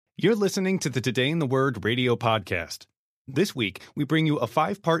You're listening to the Today in the Word radio podcast. This week, we bring you a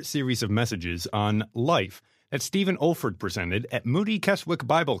 5-part series of messages on life that Stephen Olford presented at Moody Keswick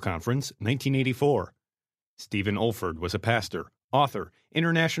Bible Conference, 1984. Stephen Olford was a pastor, author,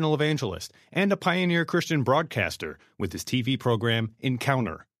 international evangelist, and a pioneer Christian broadcaster with his TV program,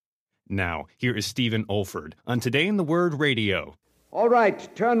 Encounter. Now, here is Stephen Olford on Today in the Word radio. All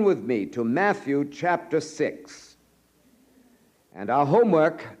right, turn with me to Matthew chapter 6. And our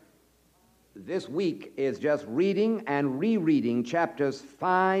homework this week is just reading and rereading chapters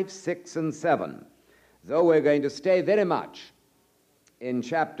 5, 6, and 7, though we're going to stay very much in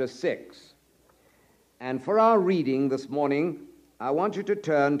chapter 6. And for our reading this morning, I want you to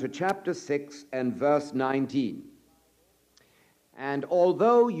turn to chapter 6 and verse 19. And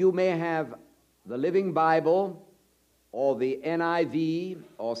although you may have the Living Bible or the NIV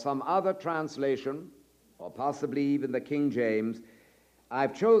or some other translation, or possibly even the King James,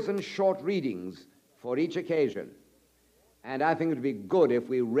 I've chosen short readings for each occasion. And I think it would be good if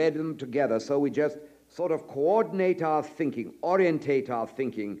we read them together so we just sort of coordinate our thinking, orientate our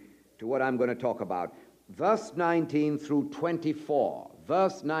thinking to what I'm going to talk about. Verse 19 through 24.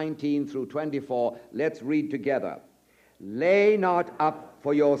 Verse 19 through 24, let's read together. Lay not up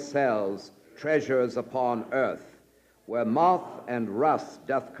for yourselves treasures upon earth, where moth and rust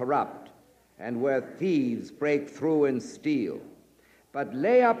doth corrupt, and where thieves break through and steal. But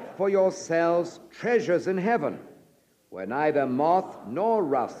lay up for yourselves treasures in heaven, where neither moth nor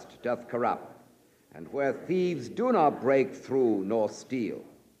rust doth corrupt, and where thieves do not break through nor steal.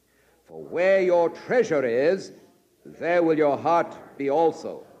 For where your treasure is, there will your heart be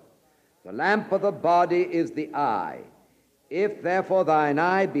also. The lamp of the body is the eye. If therefore thine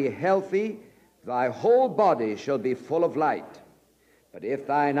eye be healthy, thy whole body shall be full of light. But if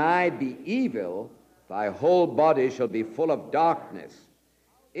thine eye be evil, thy whole body shall be full of darkness.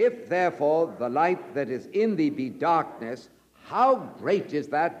 If therefore the light that is in thee be darkness, how great is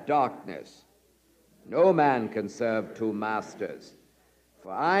that darkness? No man can serve two masters,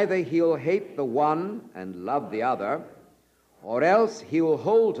 for either he'll hate the one and love the other, or else he will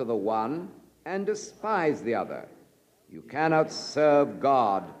hold to the one and despise the other. You cannot serve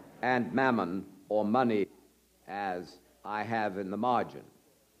God and mammon, or money, as I have in the margin.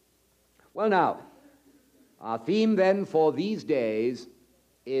 Well, now, our theme then for these days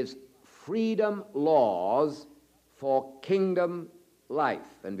is freedom laws for kingdom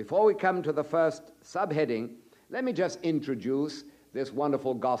life. And before we come to the first subheading, let me just introduce this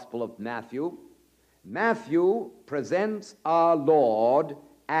wonderful Gospel of Matthew. Matthew presents our Lord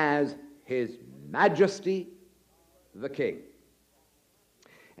as His Majesty the King.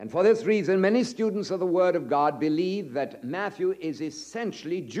 And for this reason, many students of the Word of God believe that Matthew is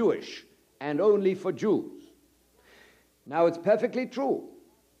essentially Jewish and only for Jews. Now, it's perfectly true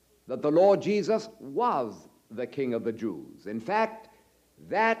that the Lord Jesus was the King of the Jews. In fact,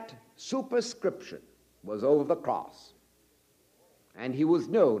 that superscription was over the cross, and he was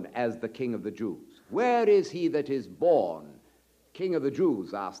known as the King of the Jews. Where is he that is born King of the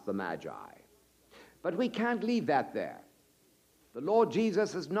Jews? Asked the Magi. But we can't leave that there. The Lord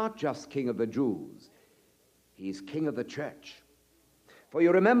Jesus is not just King of the Jews. He's King of the church. For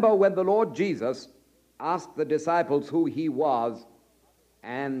you remember when the Lord Jesus asked the disciples who he was,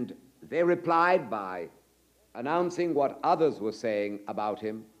 and they replied by announcing what others were saying about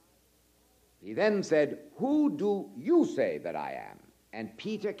him. He then said, "Who do you say that I am?" And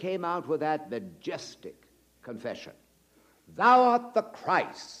Peter came out with that majestic confession. "Thou art the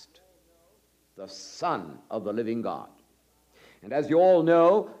Christ, the Son of the living God." And as you all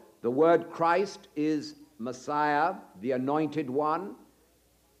know, the word Christ is Messiah, the Anointed One,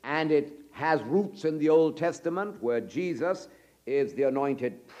 and it has roots in the Old Testament where Jesus is the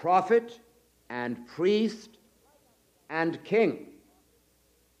anointed prophet and priest and king.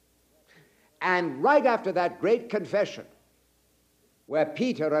 And right after that great confession, where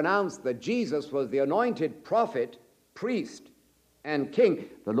Peter announced that Jesus was the anointed prophet, priest, and king,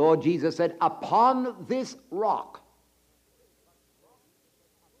 the Lord Jesus said, "Upon this rock,"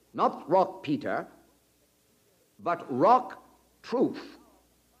 not rock Peter, but rock truth,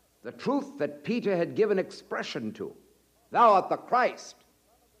 the truth that Peter had given expression to. "Thou art the Christ,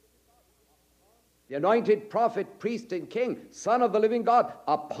 the anointed prophet, priest, and king, Son of the living God.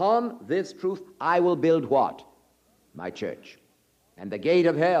 Upon this truth I will build" what? "My church. And the gates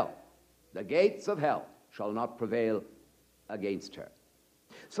of hell shall not prevail against her."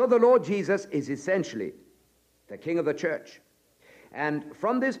 So the Lord Jesus is essentially the King of the church. And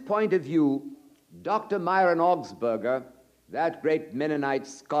from this point of view, Dr. Myron Augsburger, that great Mennonite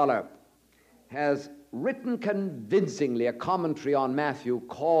scholar, has written convincingly a commentary on Matthew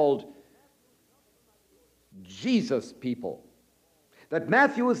called Jesus People. That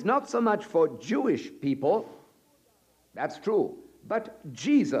Matthew is not so much for Jewish people, that's true, but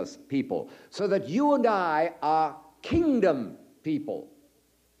Jesus people, so that you and I are kingdom people.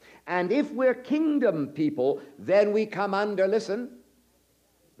 And if we're kingdom people, then we come under, listen,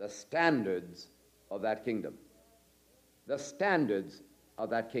 the standards of that kingdom. The standards of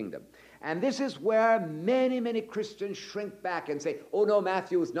that kingdom. And this is where many, many Christians shrink back and say, oh no,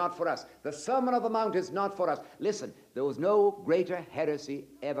 Matthew is not for us. The Sermon on the Mount is not for us. Listen, there was no greater heresy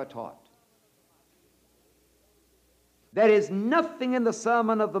ever taught. There is nothing in the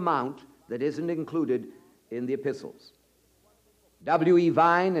Sermon on the Mount that isn't included in the epistles. W.E.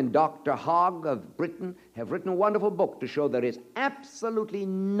 Vine and Dr. Hogg of Britain have written a wonderful book to show there is absolutely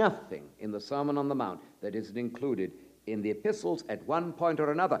nothing in the Sermon on the Mount that isn't included in the epistles at one point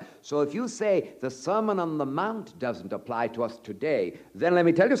or another. So if you say the Sermon on the Mount doesn't apply to us today, then let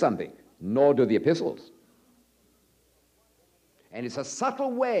me tell you something, nor do the epistles. And it's a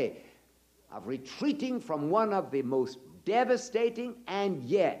subtle way of retreating from one of the most devastating and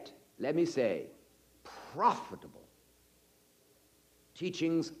yet, let me say, profitable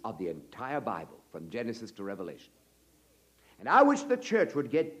teachings of the entire Bible, from Genesis to Revelation. And I wish the church would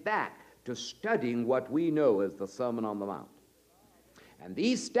get back to studying what we know as the Sermon on the Mount. And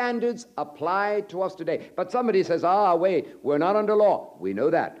these standards apply to us today. But somebody says, wait, we're not under law. We know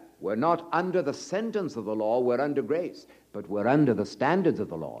that. We're not under the sentence of the law, we're under grace. But we're under the standards of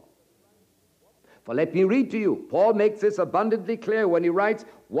the law. For let me read to you, Paul makes this abundantly clear when he writes,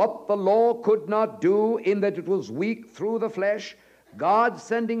 what the law could not do in that it was weak through the flesh, God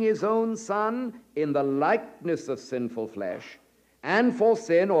sending his own Son in the likeness of sinful flesh, and for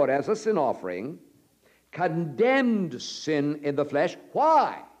sin, or as a sin offering, condemned sin in the flesh.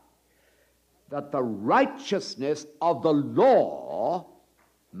 Why? That the righteousness of the law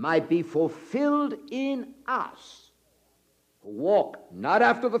might be fulfilled in us, who walk not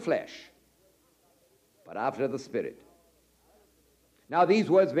after the flesh, but after the Spirit. Now, these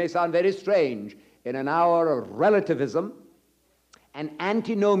words may sound very strange in an hour of relativism and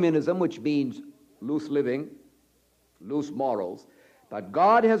antinomianism, which means loose living, loose morals, but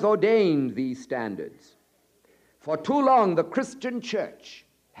God has ordained these standards. For too long, the Christian church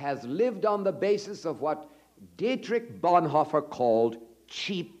has lived on the basis of what Dietrich Bonhoeffer called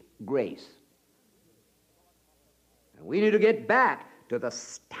cheap grace. And we need to get back to the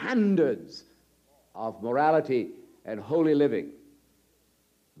standards of morality and holy living,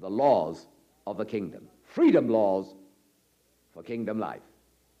 the laws of the kingdom, freedom laws for kingdom life.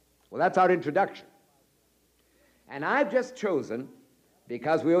 Well, that's our introduction. And I've just chosen,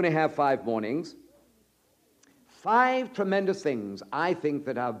 because we only have 5 mornings, 5 tremendous things I think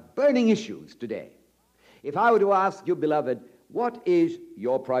that are burning issues today. If I were to ask you, beloved, what is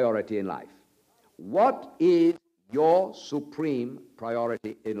your priority in life? What is your supreme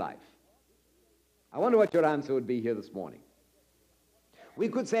priority in life? I wonder what your answer would be here this morning. We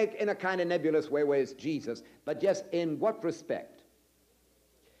could say in a kind of nebulous way, where it's Jesus, but just in what respect?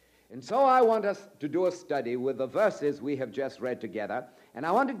 And so I want us to do a study with the verses we have just read together, and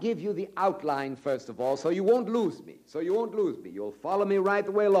I want to give you the outline first of all, so you won't lose me. You'll follow me right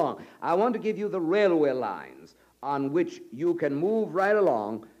the way along. I want to give you the railway lines on which you can move right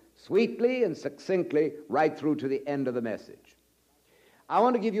along sweetly and succinctly right through to the end of the message. I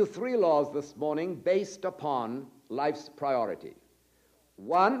want to give you 3 laws this morning based upon life's priority.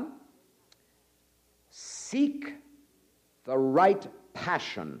 1, seek the right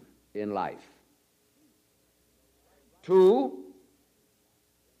passion in life. 2,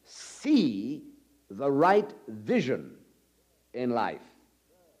 see the right vision in life.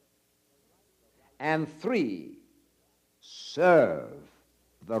 And 3, serve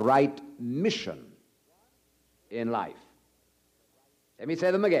the right mission in life. Let me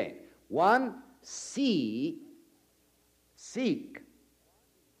say them again. 1, seek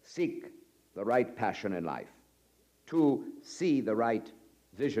the right passion in life. 2, see the right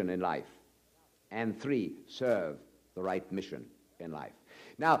vision in life. And 3, serve the right mission in life.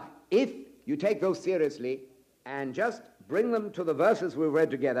 Now, if you take those seriously and just bring them to the verses we've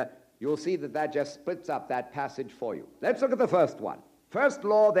read together, you'll see that that just splits up that passage for you. Let's look at the first one. First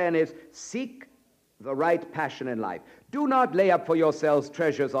law then is seek the right passion in life. Do not lay up for yourselves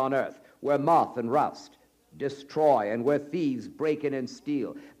treasures on earth, where moth and rust destroy, and where thieves break in and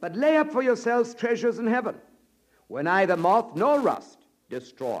steal. But lay up for yourselves treasures in heaven, where neither moth nor rust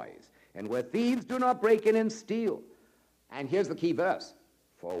destroys, and where thieves do not break in and steal. And here's the key verse.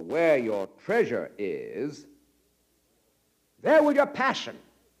 For where your treasure is, there will your passion,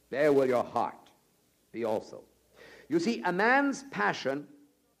 there will your heart be also. You see, a man's passion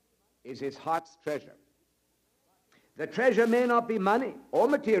is his heart's treasure. The treasure may not be money or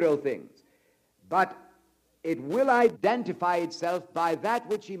material things, but it will identify itself by that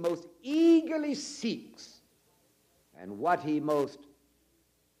which he most eagerly seeks and what he most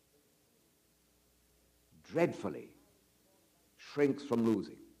dreadfully shrinks from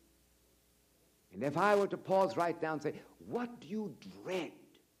losing. And if I were to pause right down and say, what do you dread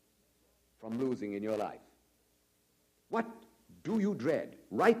from losing in your life? What do you dread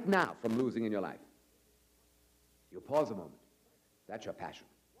right now from losing in your life? You pause a moment. That's your passion.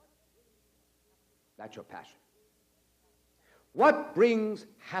 That's your passion. What brings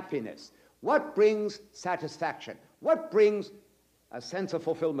happiness? What brings satisfaction? What brings a sense of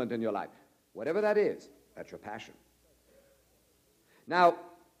fulfillment in your life? Whatever that is, that's your passion. Now,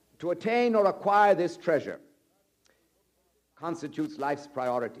 to attain or acquire this treasure constitutes life's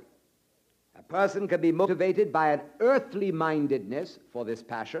priority. A person can be motivated by an earthly mindedness for this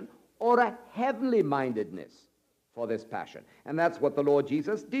passion or a heavenly mindedness for this passion. And that's what the Lord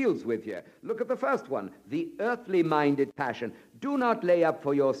Jesus deals with here. Look at the first one, the earthly minded passion. Do not lay up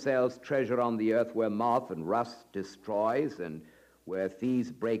for yourselves treasure on the earth where moth and rust destroys and where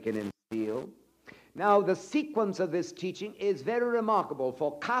thieves break in and steal. Now, the sequence of this teaching is very remarkable,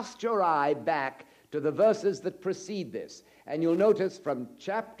 for cast your eye back to the verses that precede this. And you'll notice from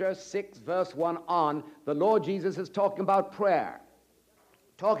chapter 6, verse 1 on, the Lord Jesus is talking about prayer.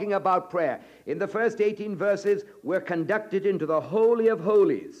 Talking about prayer. In the first 18 verses, we're conducted into the Holy of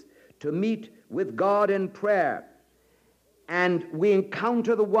Holies to meet with God in prayer. And we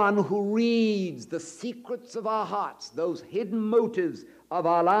encounter the one who reads the secrets of our hearts, those hidden motives of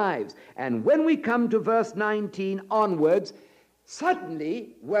our lives. And when we come to verse 19 onwards,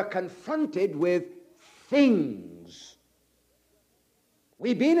 suddenly we're confronted with things.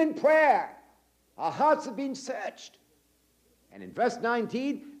 We've been in prayer. Our hearts have been searched. And in verse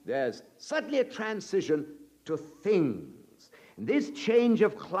 19, there's suddenly a transition to things. And this change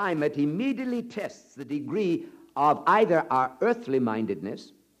of climate immediately tests the degree of either our earthly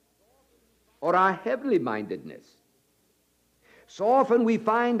mindedness or our heavenly mindedness. So often we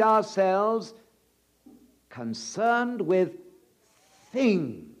find ourselves concerned with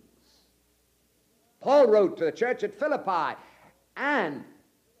things. Paul wrote to the church at Philippi, and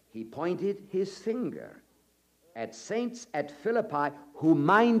he pointed his finger at saints at Philippi who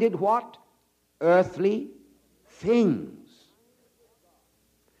minded what? Earthly things.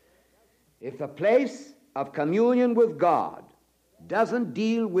 If the place of communion with God doesn't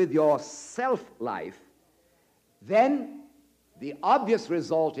deal with your self-life, then the obvious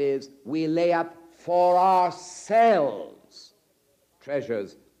result is we lay up for ourselves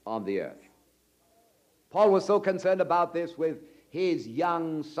treasures on the earth. Paul was so concerned about this with his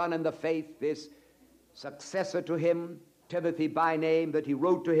young son in the faith, this successor to him, Timothy by name, that he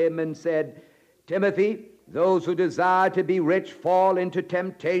wrote to him and said, Timothy, those who desire to be rich fall into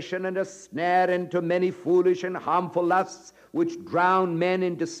temptation and a snare, into many foolish and harmful lusts, which drown men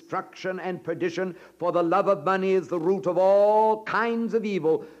in destruction and perdition. For the love of money is the root of all kinds of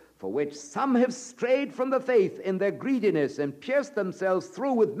evil, for which some have strayed from the faith in their greediness and pierced themselves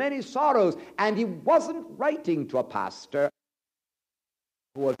through with many sorrows. And he wasn't writing to a pastor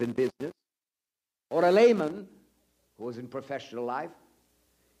who was in business or a layman who was in professional life.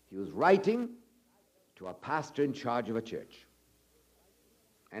 He was writing to a pastor in charge of a church.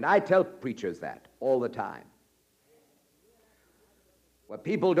 And I tell preachers that all the time. What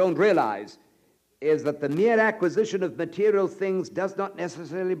people don't realize is that the mere acquisition of material things does not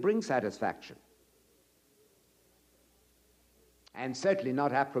necessarily bring satisfaction. And certainly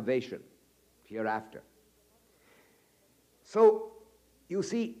not approbation hereafter. So, you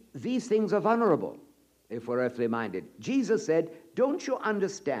see, these things are vulnerable if we're earthly minded. Jesus said, don't you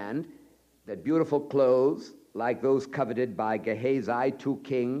understand that beautiful clothes, like those coveted by Gehazi, 2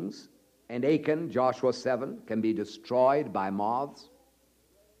 kings, and Achan, Joshua 7, can be destroyed by moths?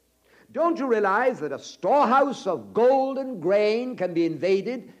 Don't you realize that a storehouse of gold and grain can be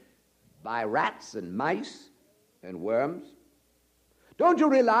invaded by rats and mice and worms? Don't you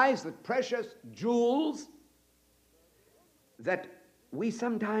realize that precious jewels that we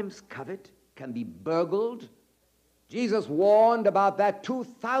sometimes covet can be burgled? Jesus warned about that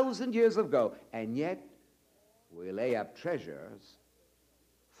 2,000 years ago, and yet we lay up treasures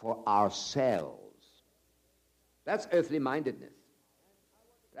for ourselves. That's earthly mindedness.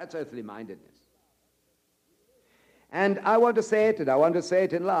 That's earthly mindedness. And I want to say it, and I want to say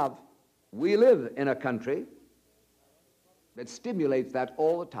it in love. We live in a country that stimulates that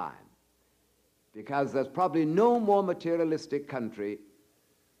all the time, because there's probably no more materialistic country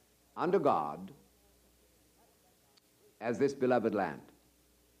under God as this beloved land.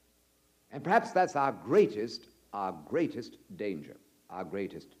 And perhaps that's our greatest danger, our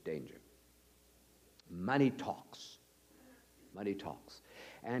greatest danger. Money talks. Money talks.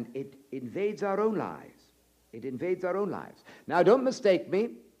 And it invades our own lives. It invades our own lives. Now, don't mistake me.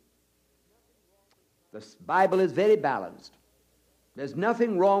 The Bible is very balanced. There's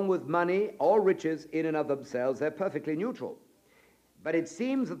nothing wrong with money or riches in and of themselves. They're perfectly neutral. But it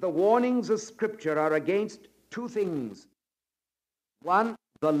seems that the warnings of Scripture are against two things. One,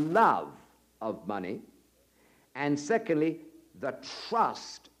 the love of money, and secondly, the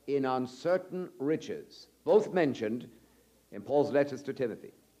trust in uncertain riches, both mentioned in Paul's letters to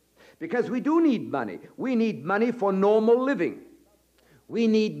Timothy. Because we do need money. We need money for normal living. We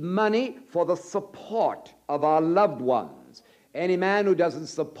need money for the support of our loved ones. Any man who doesn't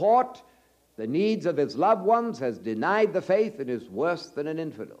support the needs of his loved ones has denied the faith and is worse than an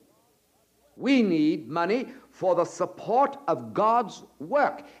infidel. We need money for the support of God's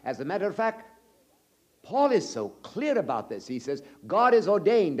work. As a matter of fact, Paul is so clear about this. He says, God is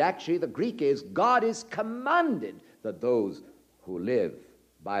ordained. Actually, the Greek is, God is commanded that those who live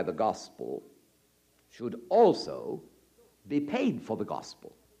by the gospel should also be paid for the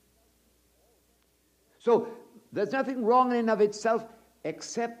gospel. So there's nothing wrong in and of itself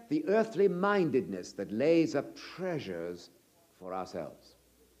except the earthly mindedness that lays up treasures for ourselves.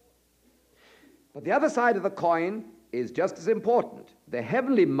 But the other side of the coin is just as important, the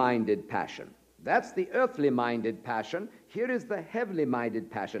heavenly minded passion. That's the earthly minded passion. Here is the heavenly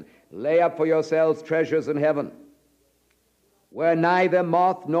minded passion. Lay up for yourselves treasures in heaven, where neither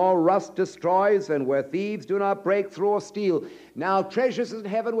moth nor rust destroys, and where thieves do not break through or steal. Now, treasures in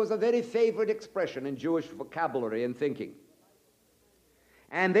heaven was a very favorite expression in Jewish vocabulary and thinking.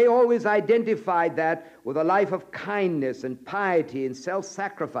 And they always identified that with a life of kindness and piety and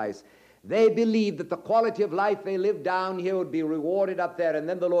self-sacrifice. They believed that the quality of life they lived down here would be rewarded up there, and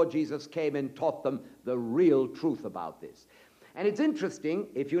then the Lord Jesus came and taught them the real truth about this. And it's interesting,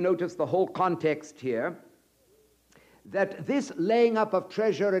 if you notice the whole context here, that this laying up of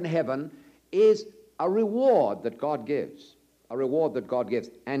treasure in heaven is a reward that God gives. A reward that God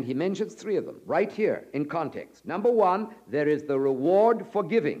gives. And he mentions three of them right here in context. Number one, there is the reward for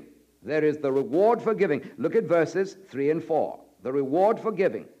giving. There is the reward for giving. Look at verses 3 and 4. The reward for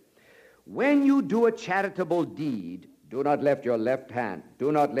giving. When you do a charitable deed, do not let your left hand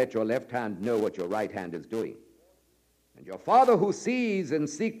know what your right hand is doing. And your Father who sees in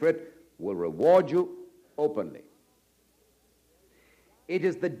secret will reward you openly. It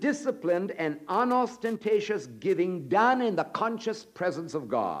is the disciplined and unostentatious giving done in the conscious presence of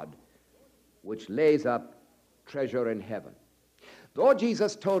God which lays up treasure in heaven. The Lord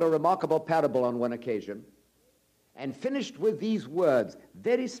Jesus told a remarkable parable on one occasion and finished with these words,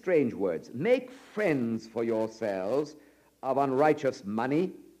 very strange words. Make friends for yourselves of unrighteous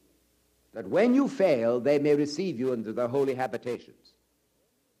money, that when you fail, they may receive you into their holy habitations.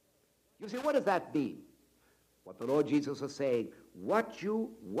 You say, what does that mean? What the Lord Jesus was saying, what you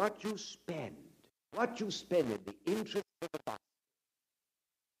spend in the interest of the gospel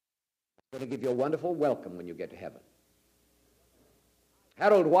is going to give you a wonderful welcome when you get to heaven.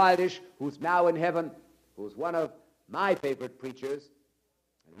 Harold Wildish, who's now in heaven, who's one of my favorite preachers,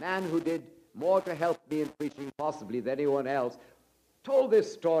 a man who did more to help me in preaching possibly than anyone else, told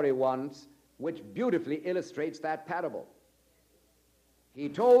this story once which beautifully illustrates that parable. He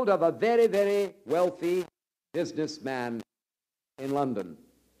told of a very, very wealthy businessman in London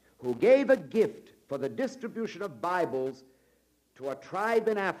who gave a gift for the distribution of Bibles to a tribe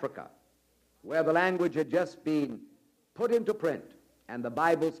in Africa where the language had just been put into print and the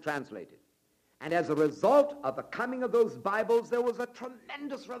Bibles translated. And as a result of the coming of those Bibles, there was a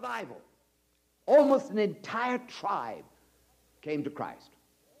tremendous revival. Almost an entire tribe came to Christ.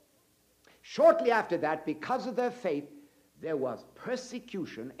 Shortly after that, because of their faith, there was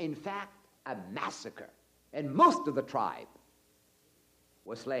persecution, in fact, a massacre. And most of the tribe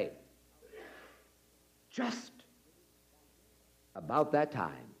were slain. Just about that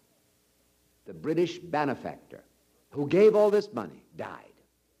time, the British benefactor who gave all this money died.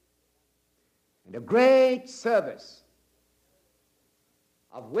 And a great service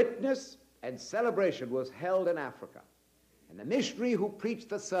of witness and celebration was held in Africa. And the missionary who preached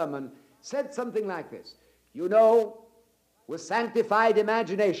the sermon said something like this: you know, with sanctified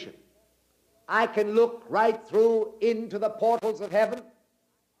imagination, I can look right through into the portals of heaven,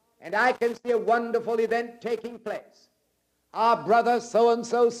 and I can see a wonderful event taking place. Our brother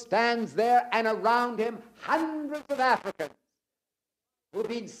so-and-so stands there, and around him hundreds of Africans who've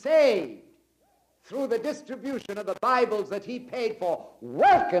been saved through the distribution of the Bibles that he paid for,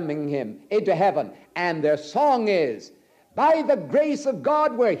 welcoming him into heaven. And their song is, By the grace of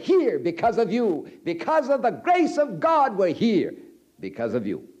God, we're here because of you. Because of the grace of God, we're here because of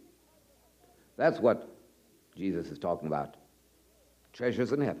you. That's what Jesus is talking about.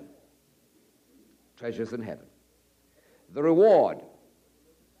 Treasures in heaven. Treasures in heaven. The reward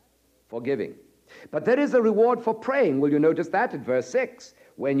for giving. But there is a reward for praying. Will you notice that in verse 6?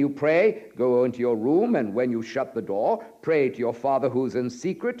 When you pray, go into your room, and when you shut the door, pray to your Father who's in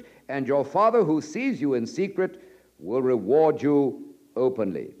secret, and your Father who sees you in secret will reward you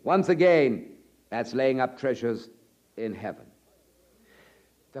openly. Once again, that's laying up treasures in heaven.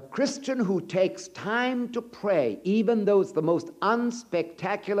 The Christian who takes time to pray, even though it's the most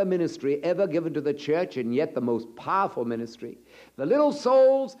unspectacular ministry ever given to the church, and yet the most powerful ministry, the little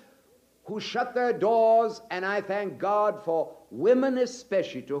souls who shut their doors, and I thank God for women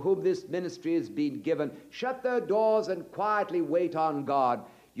especially to whom this ministry has been given, shut their doors and quietly wait on God,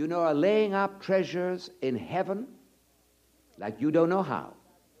 you know, are laying up treasures in heaven like you don't know how.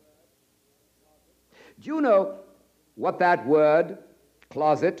 Do you know what that word,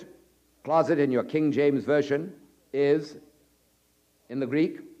 closet in your King James Version, is in the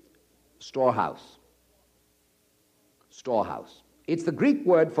Greek? Storehouse. Storehouse. It's the Greek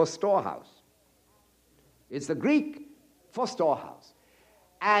word for storehouse. It's the Greek for storehouse.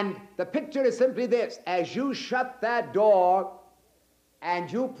 And the picture is simply this: as you shut that door and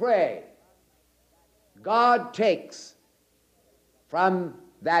you pray, God takes from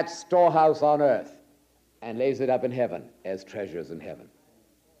that storehouse on earth and lays it up in heaven as treasures in heaven.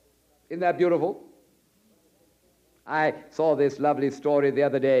 Isn't that beautiful? I saw this lovely story the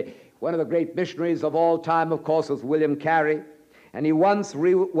other day. One of the great missionaries of all time, of course, was William Carey, and he once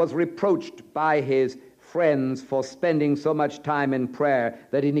was reproached by his friends for spending so much time in prayer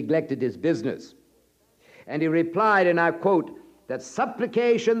that he neglected his business. And he replied, and I quote, that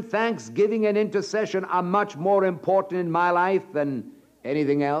supplication, thanksgiving, and intercession are much more important in my life than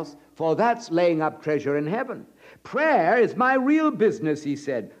anything else, for that's laying up treasure in heaven. Prayer is my real business, he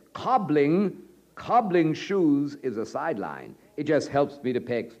said. Cobbling shoes is a sideline. It just helps me to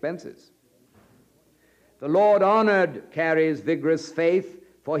pay expenses. The Lord honored Carey's vigorous faith,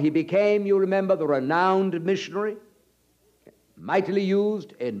 for he became, you remember, the renowned missionary, mightily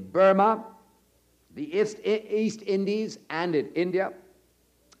used in Burma, the East Indies, and in India.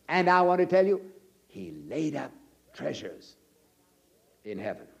 And I want to tell you, he laid up treasures in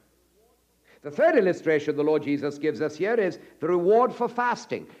heaven. The third illustration the Lord Jesus gives us here is the reward for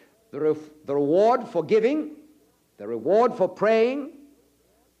fasting, the reward for giving, the reward for praying,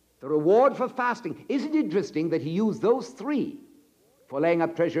 the reward for fasting. Isn't it interesting that he used those three for laying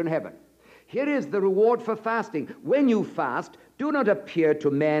up treasure in heaven? Here is the reward for fasting. When you fast, do not appear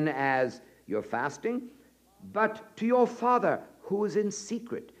to men as you're fasting, but to your Father who is in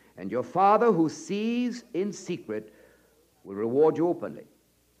secret. And your Father who sees in secret will reward you openly.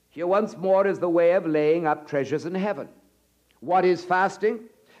 Here once more is the way of laying up treasures in heaven. What is fasting?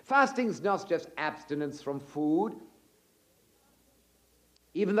 Fasting is not just abstinence from food.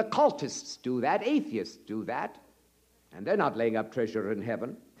 Even the cultists do that, atheists do that, and they're not laying up treasure in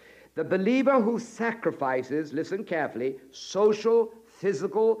heaven. The believer who sacrifices, listen carefully, social,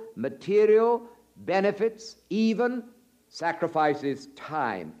 physical, material benefits, even sacrifices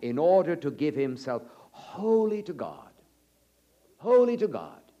time in order to give himself wholly to God. Wholly to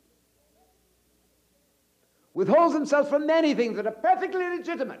God. Withholds himself from many things that are perfectly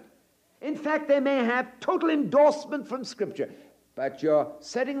legitimate. In fact, they may have total endorsement from Scripture, but you're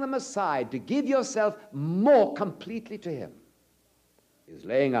setting them aside to give yourself more completely to him. Is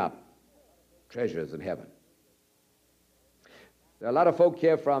laying up treasures in heaven. There are a lot of folk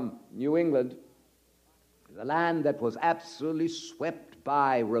here from New England, the land that was absolutely swept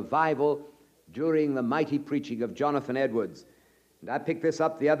by revival during the mighty preaching of Jonathan Edwards. And I picked this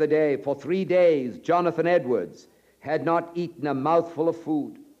up the other day. For 3 days, Jonathan Edwards had not eaten a mouthful of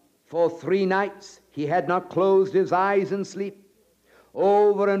food. For 3 nights, he had not closed his eyes in sleep.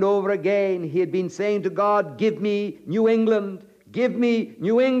 Over and over again, he had been saying to God, give me New England, give me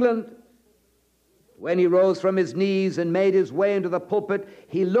New England. When he rose from his knees and made his way into the pulpit,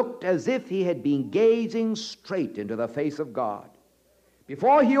 he looked as if he had been gazing straight into the face of God.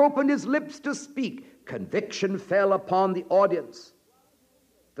 Before he opened his lips to speak, conviction fell upon the audience.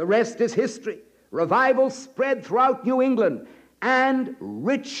 The rest is history. Revival spread throughout New England, and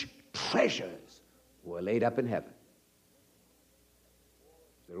rich treasures were laid up in heaven.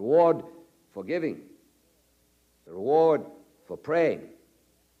 The reward for giving, the reward for praying,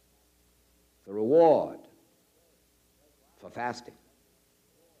 the reward for fasting.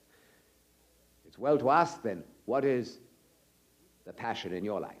 It's well to ask then, what is the passion in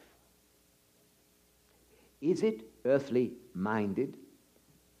your life? Is it earthly minded,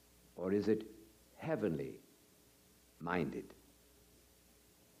 or is it heavenly minded?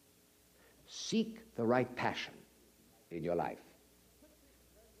 Seek the right passion in your life.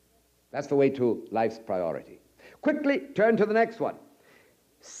 That's the way to life's priority. Quickly turn to the next one.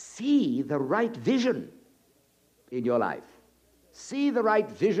 See the right vision in your life. See the right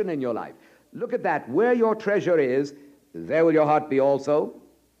vision in your life. Look at that. Where your treasure is, there will your heart be also.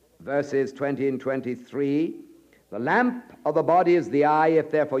 Verses 20 and 23. The lamp of the body is the eye.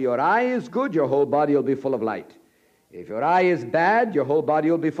 If therefore your eye is good, your whole body will be full of light. If your eye is bad, your whole body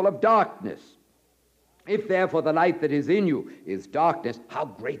will be full of darkness. If therefore the light that is in you is darkness, how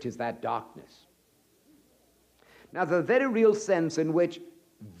great is that darkness? Now, there's a very real sense in which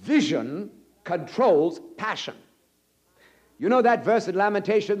vision controls passion. You know that verse in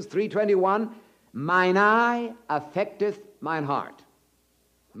Lamentations 3:21? Mine eye affecteth mine heart.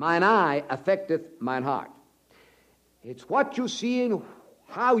 Mine eye affecteth mine heart. It's what you see and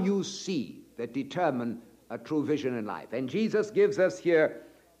how you see that determine a true vision in life. And Jesus gives us here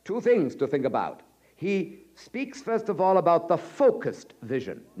two things to think about. He speaks, first of all, about the focused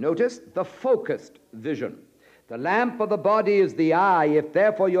vision. Notice, the focused vision. The lamp of the body is the eye. If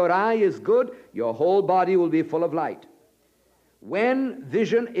therefore your eye is good, your whole body will be full of light. When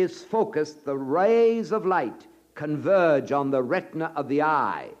vision is focused, the rays of light converge on the retina of the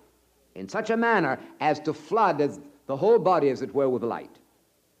eye in such a manner as to flood the whole body, as it were, with light.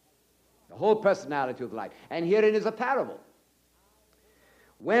 The whole personality with light. And herein is a parable.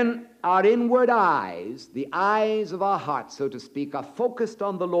 When our inward eyes, the eyes of our hearts, so to speak, are focused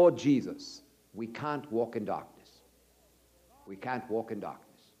on the Lord Jesus, we can't walk in darkness. We can't walk in darkness.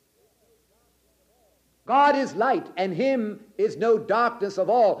 God is light, and him is no darkness of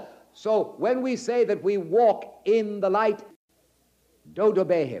all. So when we say that we walk in the light, don't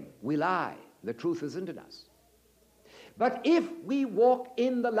obey him. We lie. The truth isn't in us. But if we walk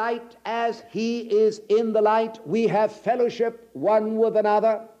in the light as he is in the light, we have fellowship one with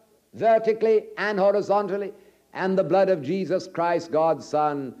another, vertically and horizontally, and the blood of Jesus Christ, God's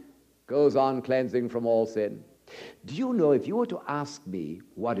Son, goes on cleansing from all sin. Do you know, if you were to ask me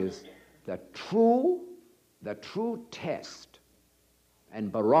what is the true test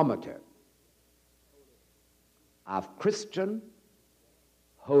and barometer of Christian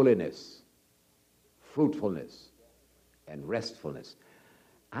holiness, fruitfulness, and restfulness,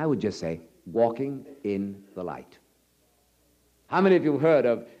 I would just say walking in the light. How many of you have heard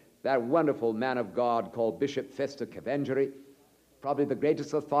of that wonderful man of God called Bishop Festus Kavengeri? Probably the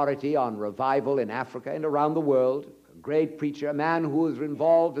greatest authority on revival in Africa and around the world, a great preacher, a man who was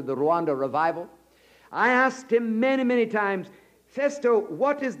involved in the Rwanda revival. I asked him many, many times, Festo,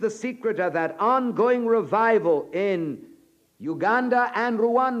 what is the secret of that ongoing revival in Uganda and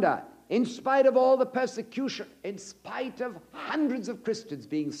Rwanda? In spite of all the persecution, in spite of hundreds of Christians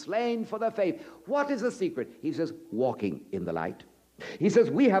being slain for their faith, what is the secret? He says, walking in the light. He says,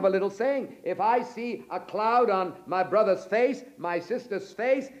 we have a little saying, if I see a cloud on my brother's face, my sister's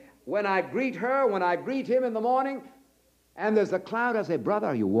face, when I greet her, when I greet him in the morning, and there's a cloud, I say, brother,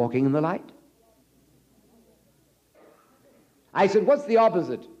 are you walking in the light? I said, what's the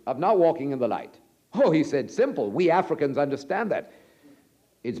opposite of not walking in the light? Oh, he said, simple. We Africans understand that.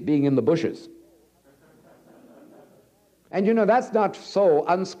 It's being in the bushes. And you know, that's not so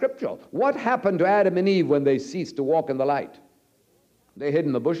unscriptural. What happened to Adam and Eve when they ceased to walk in the light? They hid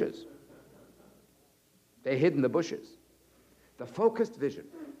in the bushes. They hid in the bushes. The focused vision.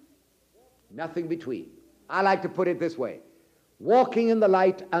 Nothing between. I like to put it this way. Walking in the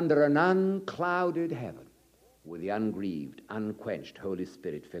light under an unclouded heaven with the ungrieved, unquenched Holy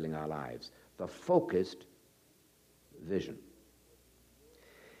Spirit filling our lives. The focused vision.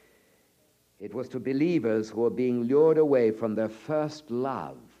 It was to believers who were being lured away from their first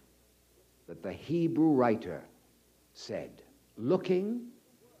love that the Hebrew writer said, looking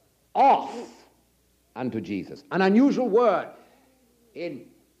off unto Jesus. An unusual word. In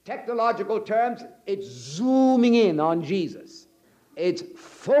technological terms, it's zooming in on Jesus. It's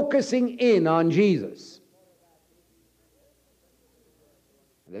focusing in on Jesus.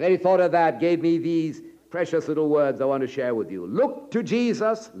 The very thought of that gave me these precious little words I want to share with you. Look to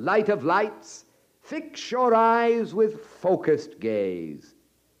Jesus, light of lights. Fix your eyes with focused gaze.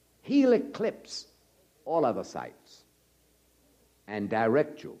 He'll eclipse all other sights and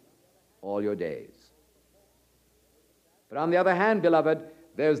direct you all your days. But on the other hand, beloved,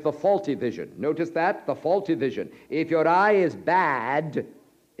 there's the faulty vision. Notice that? The faulty vision. If your eye is bad,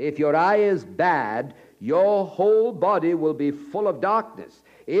 your whole body will be full of darkness.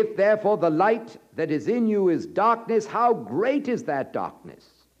 If therefore the light that is in you is darkness, how great is that darkness?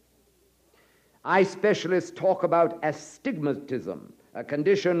 Eye specialists talk about astigmatism, a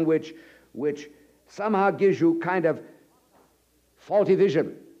condition which somehow gives you kind of faulty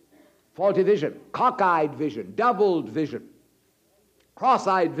vision, cockeyed vision, doubled vision,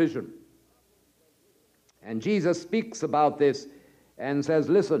 cross-eyed vision. And Jesus speaks about this and says,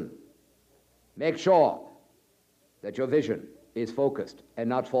 listen, make sure that your vision is focused and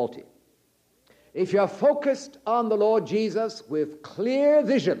not faulty. If you're focused on the Lord Jesus with clear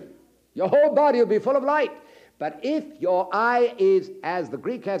vision, your whole body will be full of light. But if your eye is, as the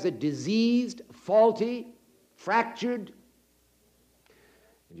Greek has it, diseased, faulty, fractured,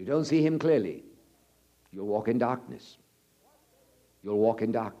 and you don't see him clearly, you'll walk in darkness. You'll walk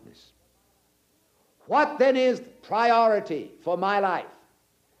in darkness. What then is priority for my life?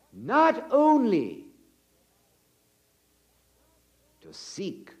 Not only to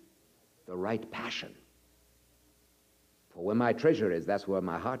seek the right passion, for where my treasure is, that's where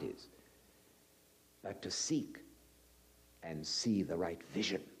my heart is, but to seek and see the right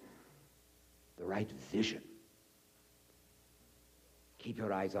vision. The right vision. Keep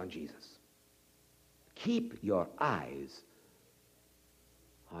your eyes on Jesus. Keep your eyes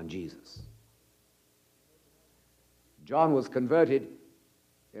on Jesus. John was converted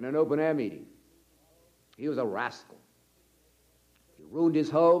in an open-air meeting. He was a rascal. He ruined his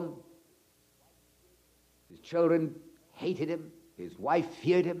home. His children hated him. His wife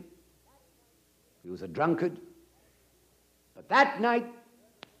feared him. He was a drunkard. But that night,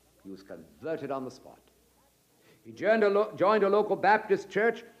 he was converted on the spot. He joined a local Baptist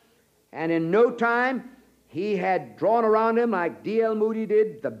church, and in no time, he had drawn around him, like D.L. Moody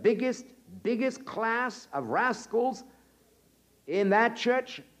did, the biggest class of rascals in that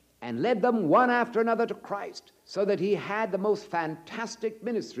church, and led them one after another to Christ, so that he had the most fantastic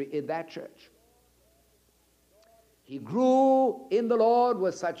ministry in that church. He grew in the Lord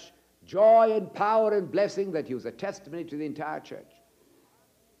with such joy and power and blessing that he was a testimony to the entire church.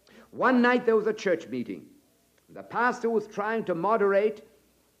 One night there was a church meeting. The pastor was trying to moderate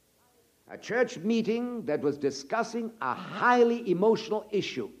a church meeting that was discussing a highly emotional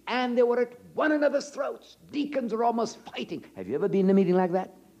issue, and they were at one another's throats. Deacons are almost fighting. Have you ever been in a meeting like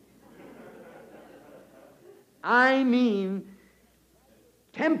that? I mean,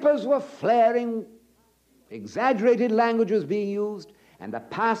 tempers were flaring, exaggerated language was being used, and the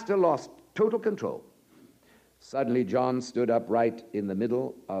pastor lost total control. Suddenly, John stood up right in the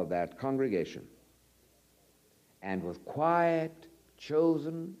middle of that congregation, and with quiet,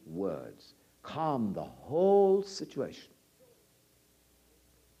 chosen words, calmed the whole situation.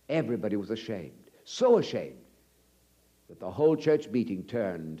 Everybody was ashamed, so ashamed, that the whole church meeting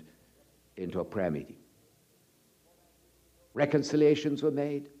turned into a prayer meeting. Reconciliations were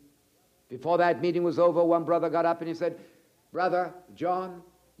made. Before that meeting was over, one brother got up and he said, "Brother John,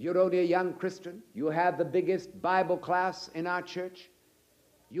 you're only a young Christian. You have the biggest Bible class in our church.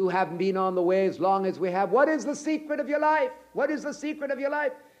 You haven't been on the way as long as we have. What is the secret of your life? What is the secret of your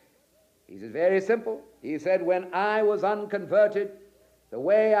life?" He said, "Very simple." He said, "When I was unconverted, the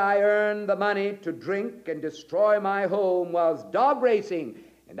way I earned the money to drink and destroy my home was dog racing.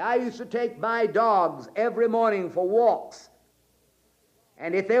 And I used to take my dogs every morning for walks.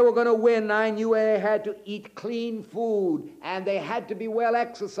 And if they were going to win, I knew they had to eat clean food, and they had to be well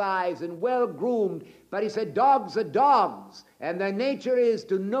exercised and well groomed. But he said, dogs are dogs, and their nature is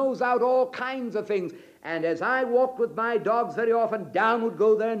to nose out all kinds of things. And as I walked with my dogs, very often down would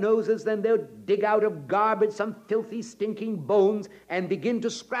go their noses, then they would dig out of garbage some filthy, stinking bones and begin to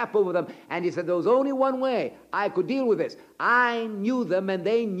scrap over them. And he said, there was only one way I could deal with this. I knew them, and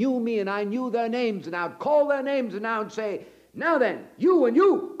they knew me, and I knew their names, and I would call their names, and I would say, 'Now then, you and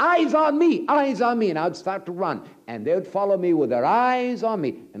you, eyes on me, eyes on me.' And I would start to run, and they would follow me with their eyes on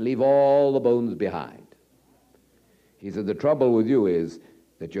me and leave all the bones behind." He said, the trouble with you is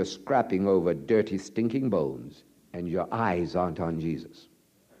that you're scrapping over dirty, stinking bones, and your eyes aren't on Jesus.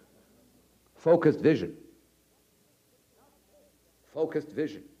 Focused vision. Focused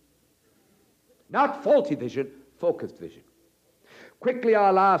vision. Not faulty vision, focused vision. Quickly,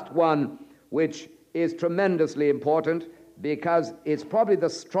 our last one, which is tremendously important, because it's probably the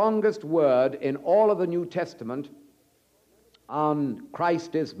strongest word in all of the New Testament on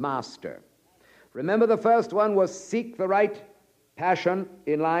Christ is Master. Remember, the first one was seek the right passion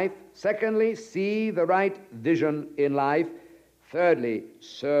in life. Secondly, see the right vision in life. Thirdly,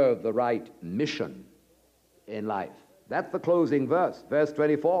 serve the right mission in life. That's the closing verse, verse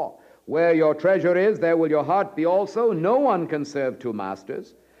 24. "Where your treasure is, there will your heart be also. No one can serve two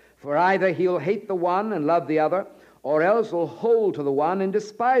masters, for either he'll hate the one and love the other, or else will hold to the one and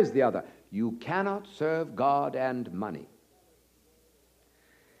despise the other. You cannot serve God and money."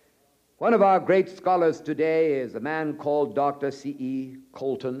 One of our great scholars today is a man called Dr. C.E.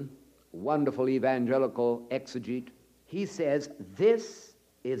 Colton, wonderful evangelical exegete. He says, this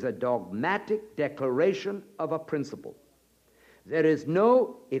is a dogmatic declaration of a principle. There is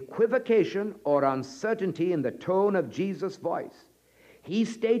no equivocation or uncertainty in the tone of Jesus' voice. He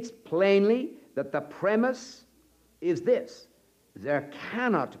states plainly that the premise is this: there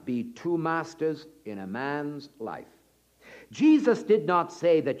cannot be two masters in a man's life. Jesus did not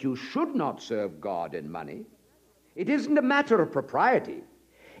say that you should not serve God in money. It isn't a matter of propriety.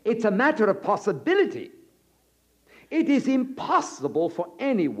 It's a matter of possibility. It is impossible for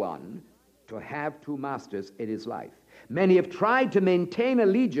anyone to have two masters in his life. Many have tried to maintain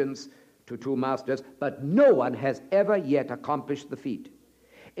allegiance to two masters, but no one has ever yet accomplished the feat.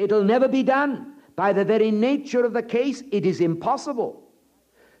 It'll never be done. By the very nature of the case, it is impossible.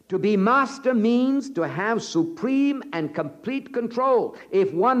 To be master means to have supreme and complete control.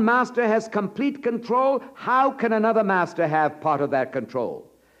 If one master has complete control, how can another master have part of that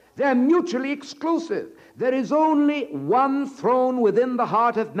control? They're mutually exclusive. There is only one throne within the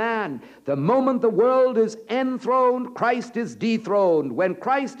heart of man. The moment the world is enthroned, Christ is dethroned. When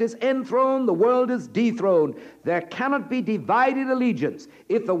Christ is enthroned, the world is dethroned. There cannot be divided allegiance.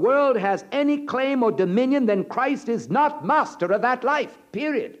 If the world has any claim or dominion, then Christ is not master of that life,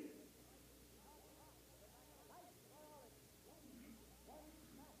 period.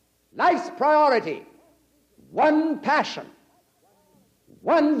 Life's priority, one passion,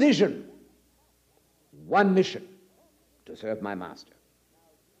 one vision, one mission: to serve my master.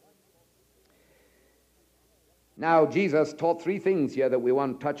 Now, Jesus taught three things here that we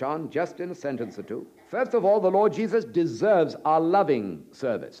want to touch on just in a sentence or two. First of all, the Lord Jesus deserves our loving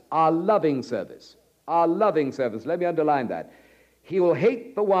service. Our loving service. Our loving service. Let me underline that. He will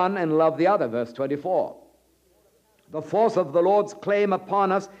hate the one and love the other, verse 24. The force of the Lord's claim upon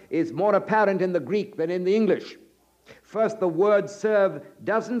us is more apparent in the Greek than in the English. First, the word serve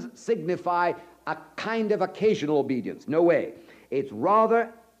doesn't signify a kind of occasional obedience. No way. It's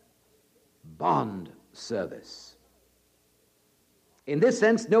rather bond service. In this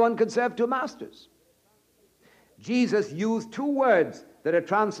sense, no one can serve two masters. Jesus used two words that are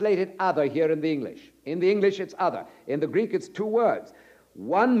translated other here in the English. In the English, it's other. In the Greek, it's two words.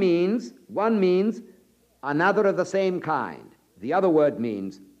 One means another of the same kind. The other word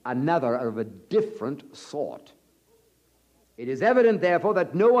means another of a different sort. It is evident, therefore,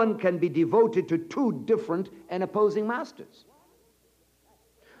 that no one can be devoted to two different and opposing masters.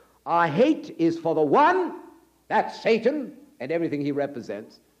 Our hate is for the one, that's Satan and everything he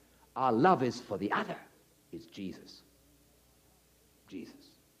represents. Our love is for the other, is Jesus. Jesus.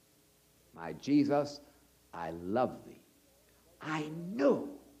 My Jesus, I love thee. I know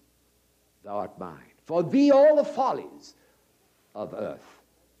thou art mine. For thee all the follies of earth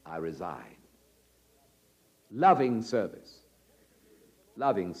I resign. Loving service.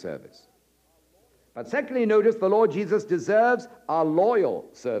 Loving service. But secondly, notice the Lord Jesus deserves our loyal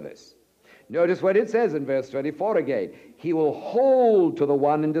service. Notice what it says in verse 24 again. He will hold to the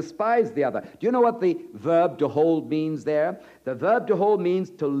one and despise the other. Do you know what the verb to hold means there? The verb to hold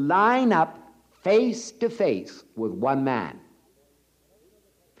means to line up face to face with one man.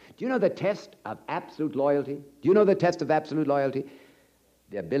 Do you know the test of absolute loyalty? Do you know the test of absolute loyalty?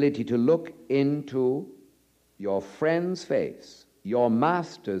 The ability to look into your friend's face, your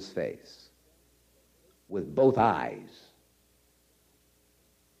master's face, with both eyes.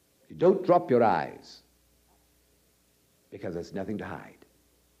 You don't drop your eyes because there's nothing to hide.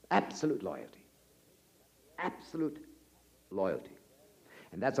 Absolute loyalty. Absolute loyalty.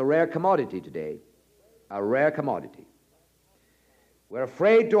 And that's a rare commodity today. A rare commodity. We're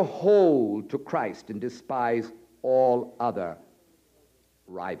afraid to hold to Christ and despise all other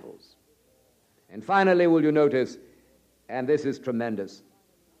rivals. And finally, will you notice, and this is tremendous,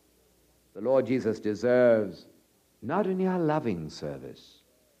 the Lord Jesus deserves not only our loving service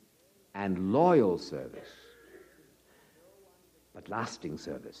and loyal service, but lasting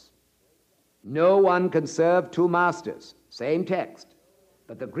service. No one can serve two masters. Same text.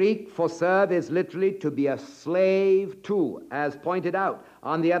 But the Greek for serve is literally to be a slave to, as pointed out.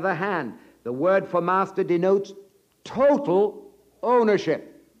 On the other hand, the word for master denotes total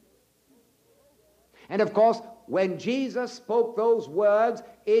ownership. And of course, when Jesus spoke those words,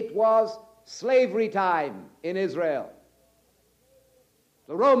 it was slavery time in Israel.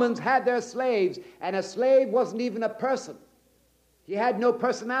 The Romans had their slaves, and a slave wasn't even a person. He had no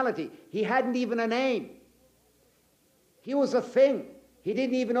personality. He hadn't even a name. He was a thing. He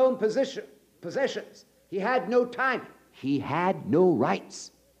didn't even own possessions. He had no time. He had no rights.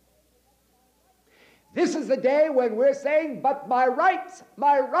 This is the day when we're saying, but my rights,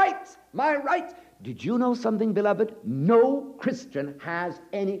 my rights, my rights. Did you know something, beloved? No Christian has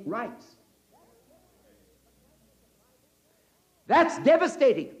any rights. That's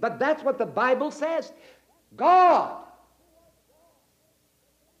devastating, but that's what the Bible says. God,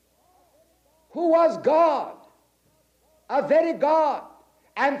 who was God, a very God,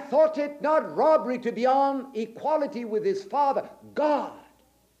 and thought it not robbery to be on equality with his Father, God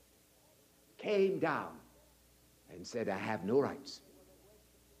came down and said, I have no rights.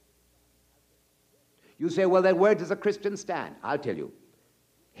 You say, well, then where does a Christian stand? I'll tell you.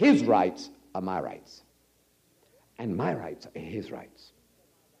 His rights are my rights. And my rights are his rights.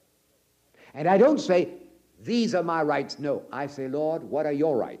 And I don't say, these are my rights. No, I say, Lord, what are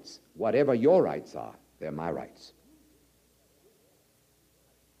your rights? Whatever your rights are, they're my rights.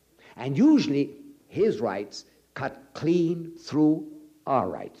 And usually, his rights cut clean through our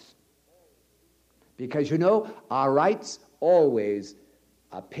rights. Because, you know, our rights always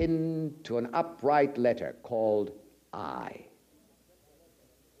are pinned to an upright letter called I.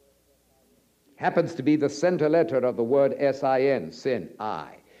 Happens to be the center letter of the word S-I-N, sin,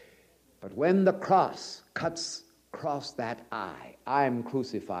 I. But when the cross cuts across that I am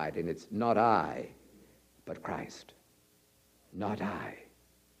crucified, and it's not I, but Christ. Not I,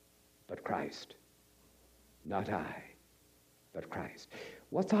 but Christ. Not I, but Christ.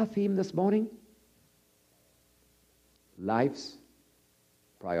 What's our theme this morning? Life's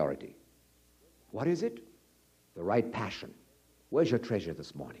priority. What is it? The right passion. Where's your treasure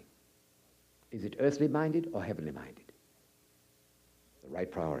this morning? Is it earthly minded or heavenly minded? The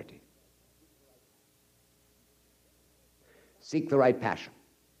right priority. Seek the right passion.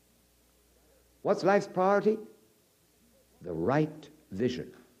 What's life's priority? The right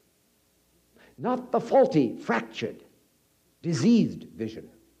vision. Not the faulty, fractured, diseased vision,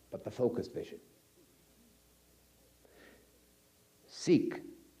 but the focused vision. Seek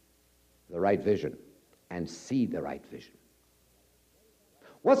the right vision and see the right vision.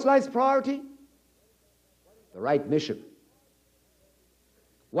 What's life's priority? The right mission.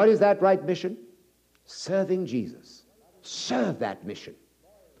 What is that right mission? Serving Jesus. Serve that mission.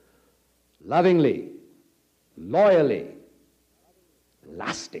 Lovingly, loyally,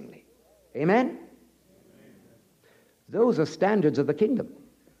 lastingly. Amen? Those are standards of the kingdom.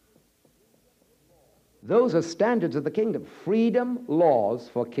 Those are standards of the kingdom. Freedom laws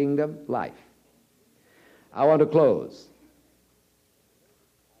for kingdom life. I want to close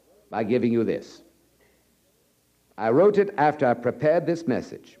by giving you this. I wrote it after I prepared this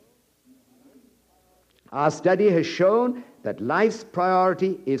message. Our study has shown that life's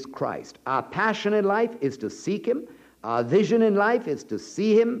priority is Christ. Our passion in life is to seek him. Our vision in life is to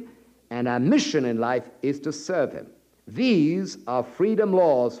see him. And our mission in life is to serve him. These are freedom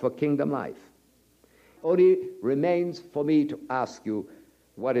laws for kingdom life. Only remains for me to ask you,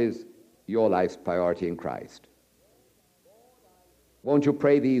 what is your life's priority in Christ? Won't you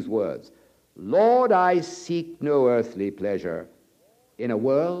pray these words? Lord, I seek no earthly pleasure in a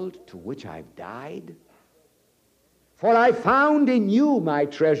world to which I've died. For I found in you my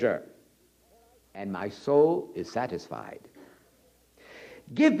treasure, and my soul is satisfied.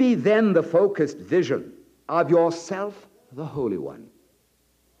 Give me then the focused vision of yourself, the Holy One,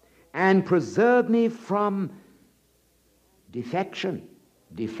 and preserve me from deflection,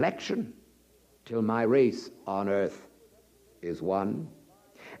 till my race on earth is won.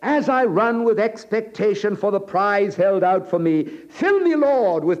 As I run with expectation for the prize held out for me, fill me,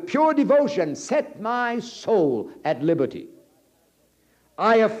 Lord, with pure devotion. Set my soul at liberty.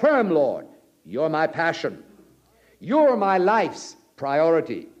 I affirm, Lord, you're my passion. You're my life's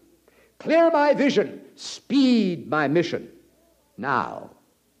priority. Clear my vision. Speed my mission. Now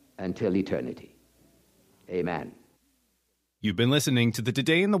until eternity. Amen. You've been listening to the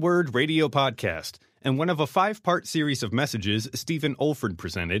Today in the Word radio podcast and one of a 5-part series of messages Stephen Olford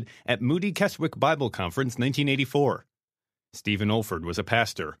presented at Moody Keswick Bible Conference 1984. Stephen Olford was a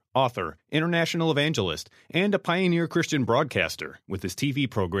pastor, author, international evangelist, and a pioneer Christian broadcaster with his TV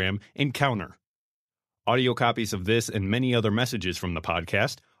program Encounter. Audio copies of this and many other messages from the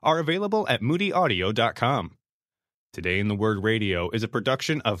podcast are available at moodyaudio.com. Today in the Word Radio is a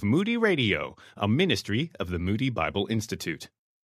production of Moody Radio, a ministry of the Moody Bible Institute.